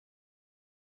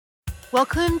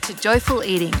Welcome to Joyful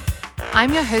Eating.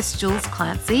 I'm your host, Jules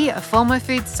Clancy, a former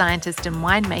food scientist and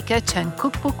winemaker turned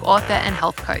cookbook author and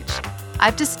health coach.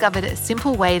 I've discovered a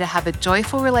simple way to have a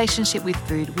joyful relationship with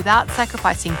food without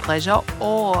sacrificing pleasure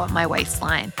or my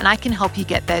waistline, and I can help you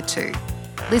get there too.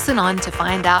 Listen on to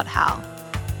find out how.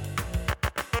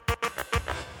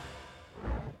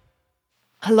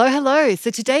 Hello.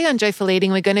 So today on Joyful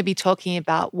Eating, we're going to be talking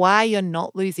about why you're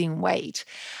not losing weight.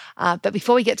 But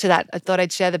before we get to that, I thought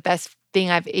I'd share the best thing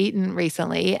I've eaten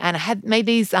recently. And I had made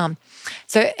these, during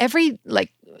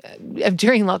lockdown,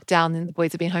 and the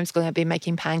boys have been homeschooling, I've been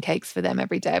making pancakes for them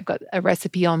every day. I've got a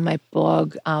recipe on my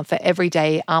blog for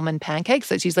everyday almond pancakes.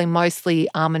 So it's usually mostly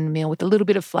almond meal with a little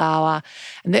bit of flour.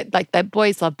 And the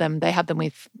boys love them. They have them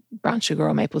with brown sugar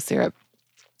or maple syrup.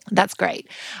 That's great.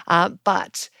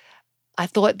 But I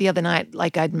thought the other night,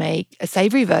 I'd make a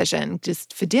savory version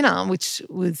just for dinner, which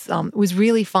was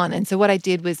really fun. And so what I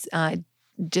did was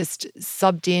just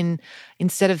subbed in,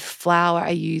 instead of flour, I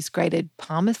used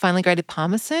finely grated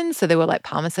Parmesan. So they were like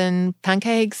Parmesan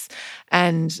pancakes.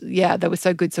 And yeah, they were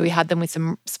so good. So we had them with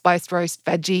some spiced roast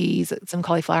veggies, some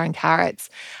cauliflower and carrots.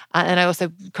 And I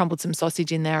also crumbled some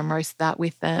sausage in there and roasted that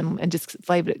with them and just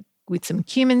flavored it with some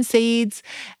cumin seeds.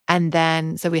 And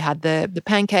then, so we had the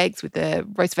pancakes with the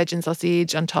roast veg and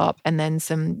sausage on top, and then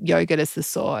some yogurt as the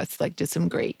sauce, just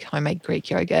some homemade Greek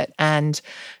yogurt, and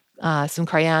some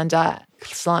coriander,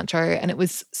 cilantro, and it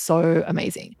was so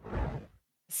amazing.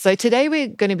 So today we're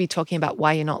going to be talking about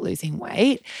why you're not losing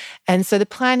weight. And so the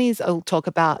plan is I'll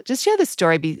share the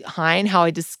story behind how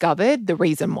I discovered the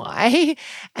reason why.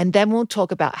 And then we'll talk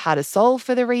about how to solve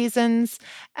for the reasons.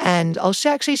 And I'll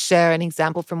actually share an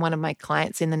example from one of my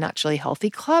clients in the Naturally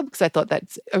Healthy Club, because I thought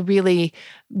that's a really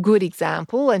good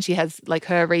example. And she has,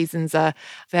 her reasons are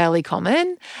fairly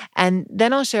common. And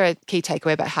then I'll share a key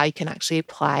takeaway about how you can actually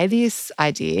apply this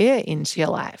idea into your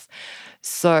life.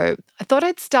 So I thought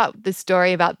I'd start the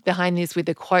story behind this with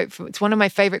a quote it's one of my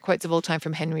favorite quotes of all time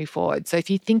from Henry Ford. So if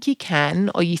you think you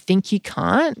can or you think you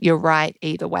can't, you're right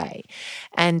either way.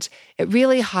 And it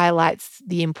really highlights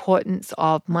the importance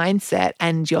of mindset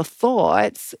and your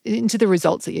thoughts into the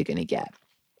results that you're going to get.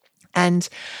 And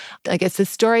I guess the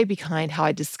story behind how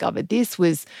I discovered this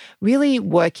was really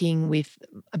working with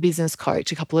a business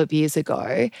coach a couple of years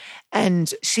ago.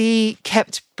 And she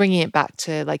kept bringing it back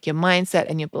to your mindset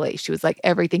and your beliefs. She was like,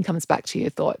 everything comes back to your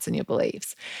thoughts and your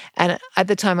beliefs. And at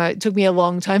the time, it took me a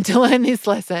long time to learn this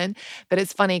lesson. But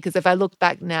it's funny because if I look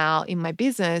back now in my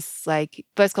business,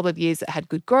 first couple of years it had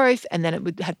good growth, and then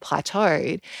it had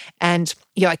plateaued. And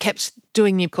I kept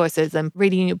doing new courses and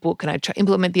reading a new book, and I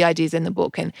implement the ideas in the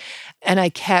book. And I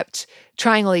kept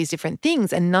trying all these different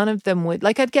things, and none of them would,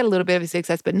 I'd get a little bit of a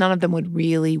success, but none of them would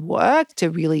really work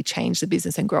to really change the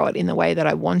business and grow it in the way that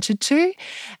I wanted to.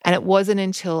 And it wasn't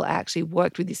until I actually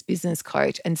worked with this business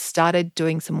coach and started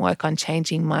doing some work on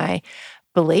changing my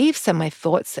beliefs and my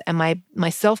thoughts and my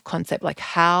self-concept,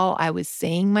 how I was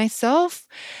seeing myself.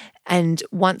 And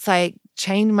once I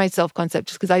changed my self-concept,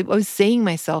 just because I was seeing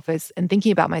myself and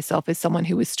thinking about myself as someone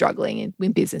who was struggling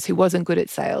in business, who wasn't good at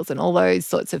sales and all those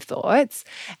sorts of thoughts.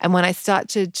 And when I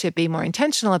started to be more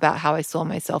intentional about how I saw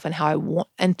myself and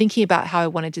and thinking about how I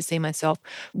wanted to see myself,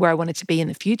 where I wanted to be in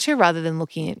the future, rather than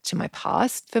looking to my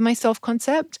past for my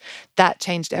self-concept, that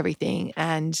changed everything.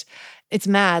 And it's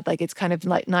mad. It's kind of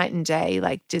like night and day.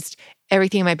 Just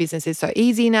everything in my business is so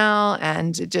easy now,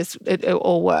 and it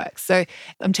all works. So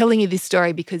I'm telling you this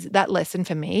story because that lesson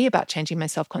for me about changing my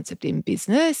self-concept in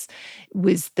business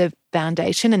was the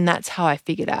foundation, and that's how I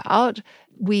figured out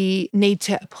we need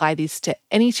to apply this to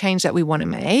any change that we want to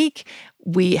make.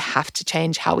 We have to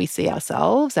change how we see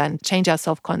ourselves and change our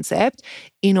self-concept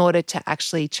in order to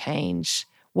actually change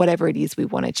whatever it is we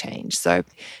want to change. So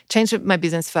changed my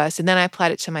business first, and then I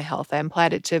applied it to my health. I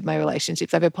applied it to my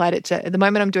relationships. I've applied it to, at the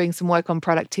moment I'm doing some work on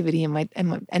productivity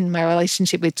and my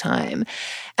relationship with time.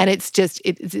 And it's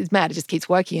mad. It just keeps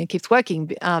working and keeps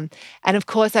working. And of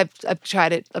course I've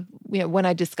tried it, when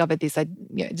I discovered this, I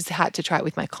just had to try it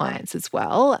with my clients as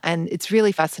well. And it's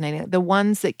really fascinating. The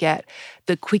ones that get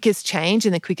the quickest change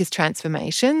and the quickest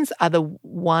transformations are the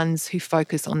ones who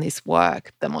focus on this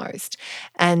work the most.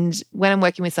 And when I'm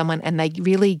working with someone and they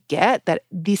really get that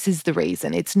this is the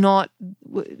reason, it's not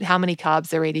how many carbs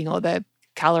they're eating or the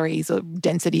calories or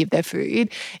density of their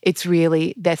food, it's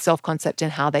really their self-concept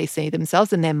and how they see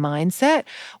themselves and their mindset.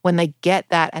 When they get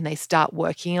that and they start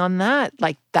working on that,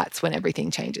 that's when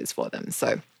everything changes for them.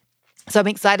 So I'm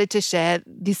excited to share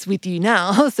this with you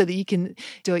now so that you can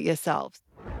do it yourselves.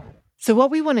 So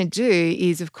what we want to do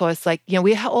is, of course, like,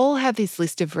 we all have this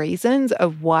list of reasons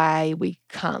of why we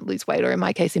can't lose weight, or in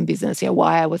my case in business,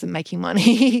 why I wasn't making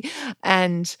money.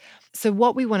 And so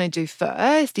what we want to do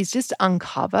first is just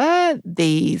uncover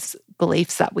these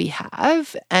beliefs that we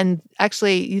have. And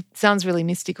actually, it sounds really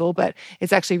mystical, but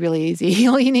it's actually really easy.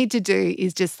 All you need to do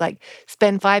is just like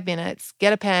spend 5 minutes,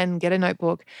 get a pen, get a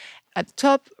notebook. At the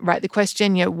top, write the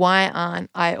question, why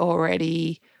aren't I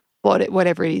already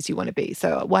whatever it is you want to be?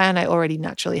 So why aren't I already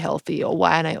naturally healthy, or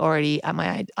why aren't I already at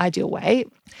my ideal weight?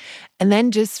 And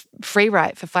then just free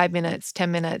write for 5 minutes,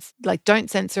 10 minutes. Like, don't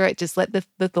censor it. Just let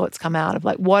the thoughts come out of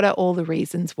like, what are all the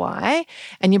reasons why?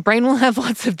 And your brain will have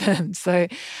lots of them. So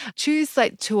choose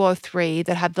like 2 or 3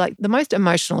 that have like the most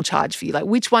emotional charge for you. Like,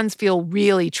 which ones feel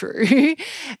really true?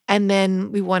 And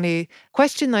then we want to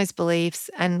question those beliefs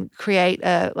and create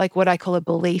like what I call a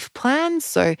belief plan.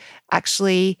 So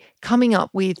actually coming up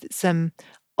with some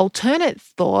alternate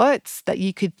thoughts that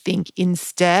you could think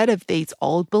instead of these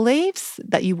old beliefs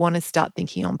that you want to start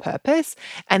thinking on purpose.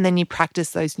 And then you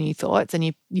practice those new thoughts, and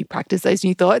you practice those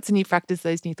new thoughts, and you practice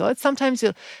those new thoughts. Sometimes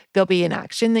there'll be an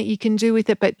action that you can do with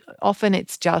it, but often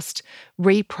it's just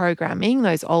reprogramming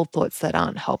those old thoughts that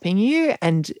aren't helping you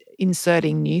and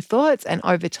inserting new thoughts. And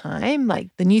over time, like,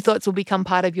 the new thoughts will become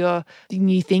part of your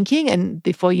new thinking. And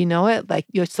before you know it, like,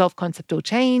 your self-concept will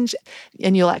change,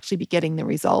 and you'll actually be getting the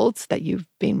results that you've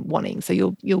been wanting. So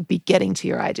you'll be getting to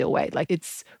your ideal weight. Like,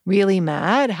 it's really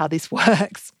mad how this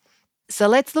works. So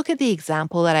let's look at the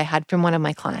example that I had from one of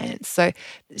my clients. So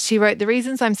she wrote, the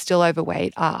reasons I'm still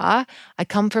overweight are, I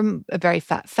come from a very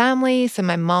fat family. So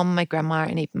my mom, my grandma,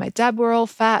 and even my dad were all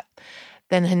fat.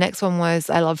 Then her next one was,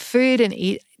 I love food and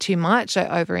eat too much.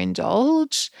 I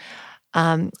overindulge.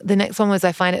 The next one was,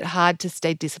 I find it hard to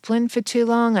stay disciplined for too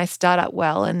long. I start out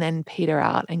well and then peter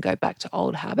out and go back to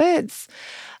old habits.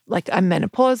 Like, I'm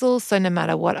menopausal, so no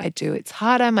matter what I do, it's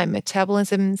harder. My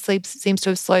metabolism seems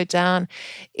to have slowed down.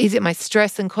 Is it my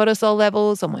stress and cortisol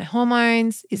levels or my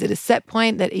hormones? Is it a set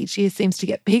point that each year seems to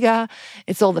get bigger?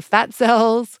 It's all the fat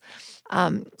cells.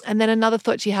 And then another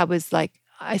thought she had was like,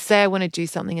 I say I want to do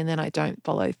something and then I don't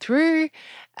follow through.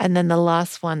 And then the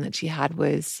last one that she had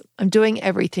was, I'm doing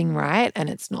everything right and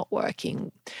it's not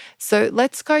working. So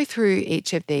let's go through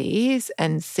each of these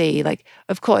and see, like,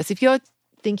 of course, if you're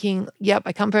thinking, yep,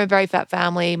 I come from a very fat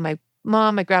family, my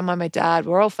mom, my grandma, my dad,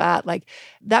 we're all fat, like,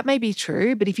 that may be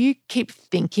true. But if you keep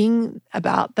thinking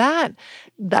about that,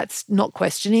 that's not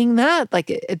questioning that. Like,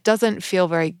 it doesn't feel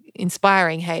very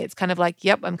inspiring. Hey, it's kind of like,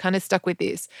 yep, I'm kind of stuck with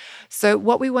this. So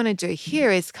what we want to do here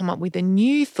is come up with a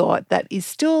new thought that is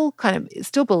still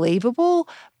believable,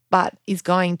 but is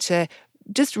going to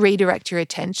just redirect your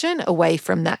attention away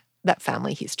from that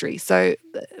family history. So,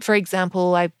 for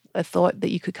example, a thought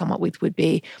that you could come up with would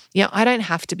be, I don't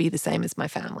have to be the same as my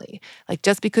family. Like,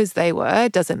 just because they were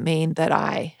doesn't mean that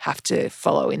I have to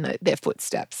follow in their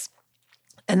footsteps.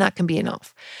 And that can be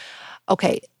enough.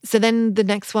 Okay, so then the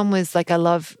next one was like, I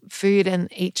love food and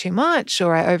eat too much,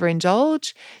 or I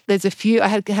overindulge. I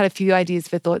had a few ideas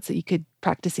for thoughts that you could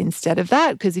practice instead of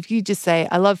that. Because if you just say,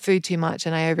 I love food too much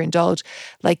and I overindulge,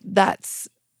 like, that's,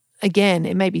 again,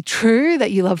 it may be true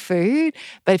that you love food,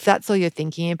 but if that's all you're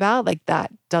thinking about, like,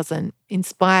 that doesn't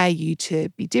inspire you to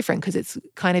be different, because it's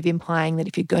kind of implying that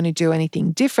if you're going to do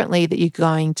anything differently, that you're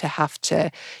going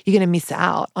to miss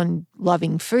out on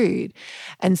loving food.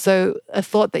 And so a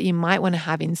thought that you might want to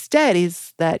have instead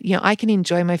is that, I can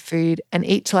enjoy my food and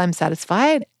eat till I'm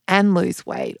satisfied and lose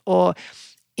weight. Or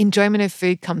enjoyment of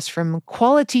food comes from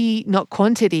quality, not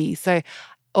quantity.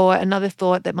 Or another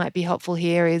thought that might be helpful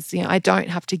here is, I don't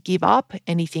have to give up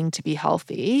anything to be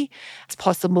healthy. It's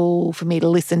possible for me to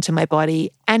listen to my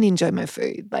body and enjoy my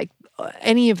food. Like,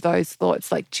 any of those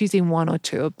thoughts, like choosing 1 or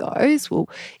 2 of those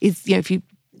if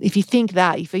you think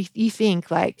that, if you think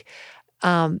like,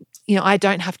 I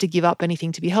don't have to give up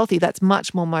anything to be healthy, that's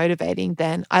much more motivating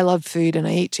than I love food and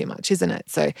I eat too much, isn't it?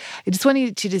 So I just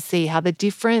wanted you to see how the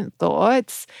different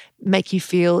thoughts make you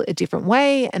feel a different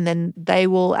way, and then they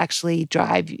will actually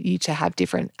drive you to have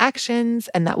different actions,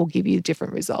 and that will give you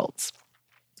different results.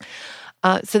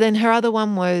 So then her other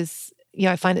one was,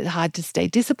 I find it hard to stay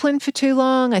disciplined for too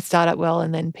long. I start out well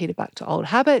and then peter back to old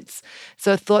habits.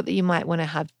 So a thought that you might want to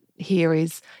have here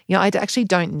is, I actually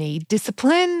don't need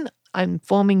discipline. I'm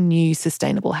forming new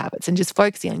sustainable habits, and just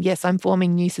focusing on, yes, I'm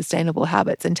forming new sustainable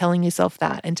habits, and telling yourself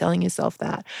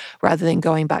that rather than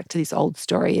going back to this old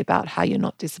story about how you're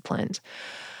not disciplined.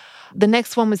 The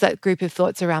next one was that group of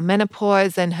thoughts around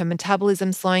menopause and her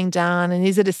metabolism slowing down, and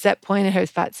is it a set point in her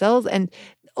fat cells? And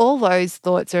all those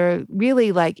thoughts are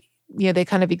really like, they're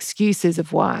kind of excuses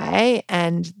of why,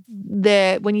 and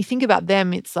when you think about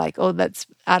them, it's like, oh, that's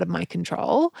out of my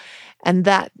control. And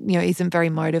that, isn't very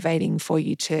motivating for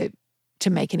you to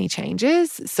make any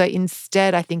changes. So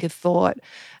instead, I think a thought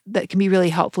that can be really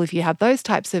helpful if you have those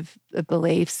types of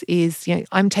beliefs is,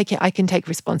 I can take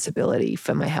responsibility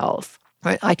for my health.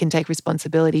 Right? I can take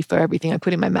responsibility for everything I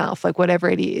put in my mouth, like whatever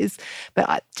it is.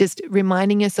 But just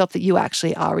reminding yourself that you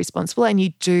actually are responsible and you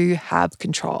do have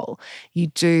control. You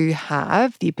do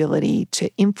have the ability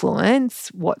to influence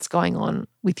what's going on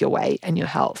with your weight and your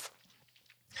health.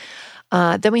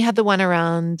 Then we have the one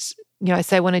around, I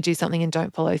say I want to do something and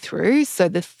don't follow through. So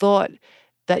the thought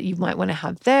that you might want to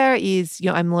have there is,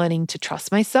 I'm learning to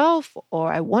trust myself,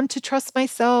 or I want to trust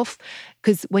myself.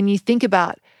 Because when you think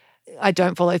about I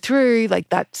don't follow through, like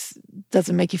that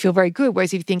doesn't make you feel very good.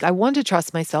 Whereas if you think I want to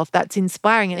trust myself, that's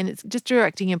inspiring. And it's just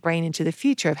directing your brain into the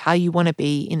future of how you want to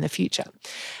be in the future.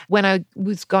 When I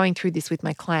was going through this with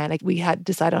my client, we had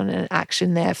decided on an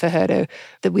action there for her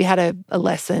that we had a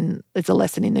lesson. It's a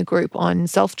lesson in the group on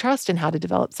self-trust and how to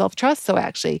develop self-trust. So I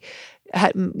actually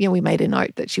had, we made a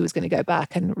note that she was going to go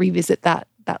back and revisit that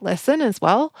lesson as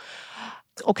well.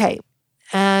 Okay.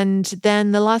 And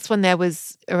then the last one there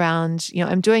was around,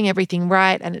 I'm doing everything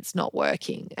right and it's not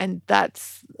working. And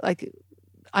that's like,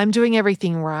 I'm doing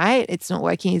everything right, it's not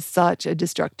working is such a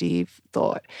destructive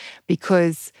thought,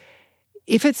 because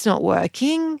if it's not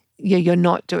working, you're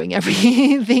not doing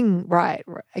everything right.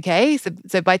 Okay.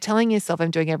 So by telling yourself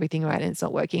I'm doing everything right and it's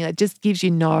not working, it just gives you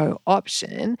no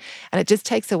option and it just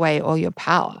takes away all your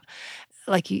power.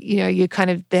 Like, you're kind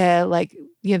of there, like,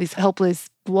 this helpless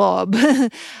blob.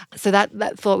 So that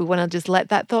thought, we want to just let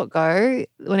that thought go.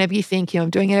 Whenever you think, I'm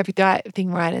doing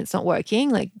everything right and it's not working,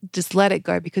 like just let it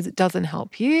go because it doesn't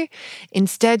help you.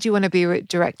 Instead, you want to be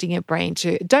directing your brain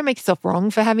to, don't make yourself wrong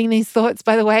for having these thoughts,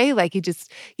 by the way. Like you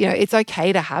just, it's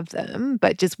okay to have them,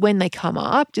 but just when they come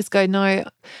up, just go, no,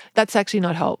 that's actually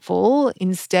not helpful.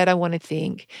 Instead, I want to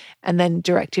think, and then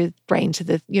direct your brain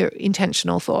to your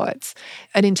intentional thoughts.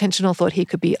 An intentional thought here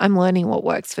could be, I'm learning what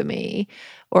works for me.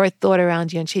 Or a thought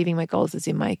around, achieving my goals is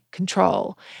in my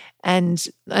control. And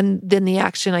then the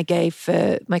action I gave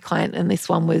for my client, and this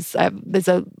one was, I've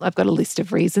got a list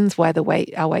of reasons why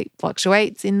our weight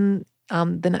fluctuates in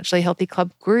the Naturally Healthy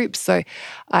Club group. So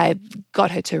I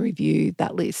got her to review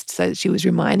that list. So she was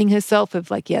reminding herself of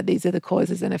these are the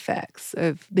causes and effects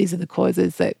of, these are the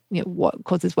causes that, what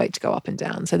causes weight to go up and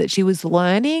down, so that she was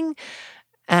learning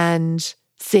and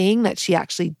seeing that she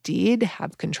actually did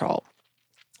have control.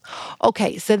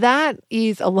 Okay, so that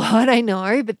is a lot, I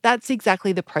know, but that's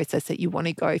exactly the process that you want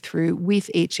to go through with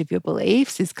each of your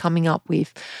beliefs, is coming up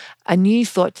with a new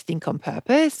thought to think on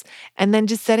purpose, and then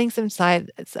just setting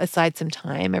aside some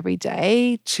time every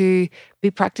day to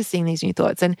be practicing these new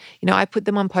thoughts. And, I put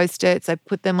them on Post-its,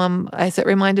 I set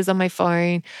reminders on my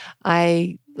phone.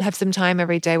 I have some time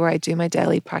every day where I do my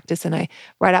daily practice and I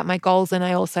write out my goals, and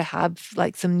I also have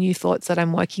some new thoughts that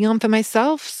I'm working on for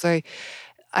myself. So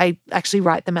I actually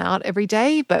write them out every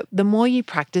day. But the more you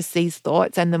practice these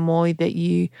thoughts and the more that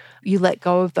you let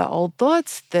go of the old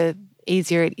thoughts, the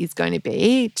easier it is going to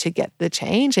be to get the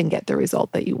change and get the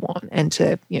result that you want, and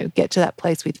to get to that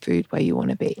place with food where you want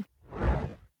to be.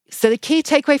 So the key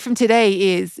takeaway from today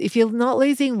is, if you're not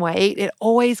losing weight, it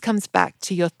always comes back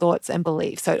to your thoughts and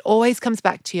beliefs. So it always comes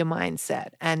back to your mindset.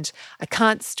 And I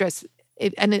can't stress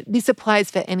it, and this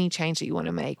applies for any change that you want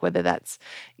to make, whether that's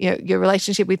your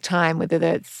relationship with time, whether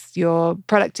that's your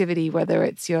productivity, whether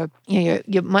it's your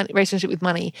relationship with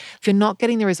money. If you're not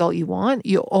getting the result you want,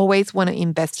 you always want to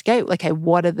investigate, okay,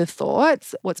 what are the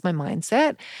thoughts? What's my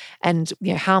mindset? And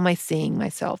how am I seeing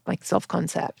myself, my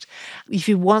self-concept? If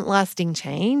you want lasting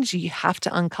change, you have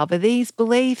to uncover these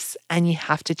beliefs and you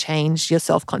have to change your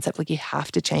self-concept. Like, you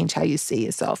have to change how you see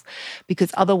yourself,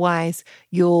 because otherwise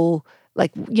you'll,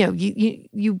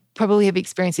 you probably have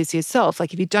experienced this yourself.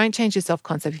 Like, if you don't change your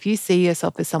self-concept, if you see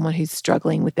yourself as someone who's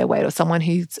struggling with their weight or someone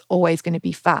who's always going to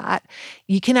be fat,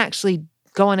 you can actually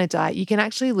go on a diet, you can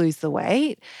actually lose the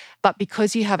weight. But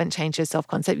because you haven't changed your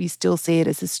self-concept, you still see it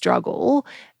as a struggle.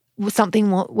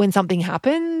 When something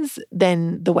happens,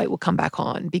 then the weight will come back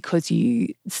on, because you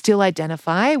still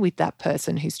identify with that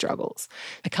person who struggles.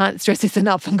 I can't stress this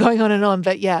enough. I'm going on and on,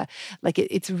 but yeah,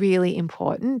 it's really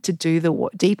important to do the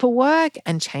deeper work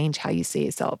and change how you see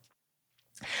yourself.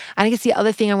 And I guess the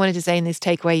other thing I wanted to say in this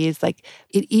takeaway is,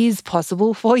 it is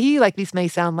possible for you. This may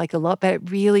sound like a lot, but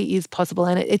it really is possible.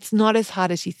 And it's not as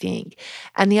hard as you think.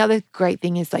 And the other great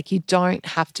thing is, you don't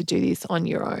have to do this on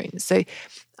your own. So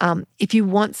if you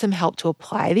want some help to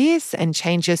apply this and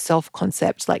change your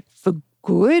self-concept, for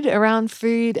good around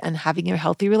food and having a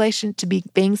healthy relation to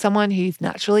being someone who's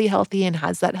naturally healthy and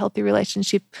has that healthy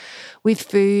relationship with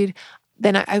food,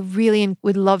 then I really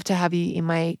would love to have you in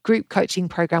my group coaching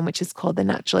program, which is called the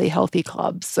Naturally Healthy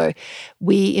Club. So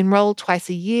we enroll twice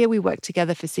a year. We work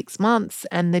together for 6 months,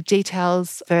 and the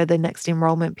details for the next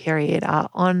enrollment period are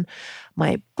on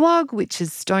my blog, which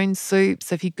is Stone Soup.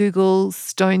 So if you Google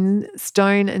stone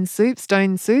and soup,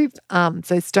 Stone Soup,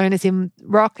 so stone is in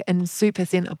rock and soup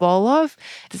is in a bowl of,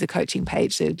 there's a coaching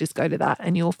page. So just go to that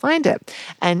and you'll find it.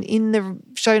 And in the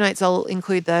show notes, I'll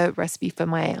include the recipe for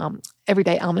my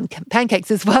everyday almond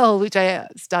pancakes as well, which I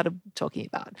started talking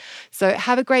about. So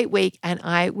have a great week, and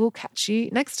I will catch you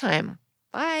next time.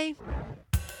 Bye.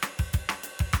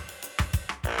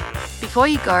 Before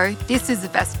you go, this is the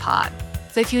best part.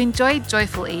 So if you enjoyed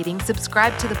Joyful Eating,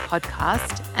 subscribe to the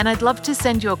podcast, and I'd love to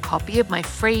send you a copy of my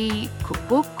free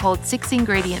cookbook called 6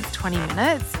 Ingredients, 20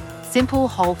 Minutes, Simple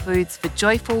Whole Foods for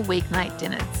Joyful Weeknight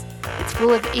Dinners. It's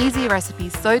full of easy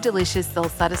recipes so delicious they'll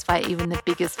satisfy even the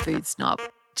biggest food snob.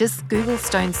 Just Google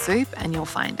Stone Soup and you'll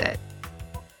find it.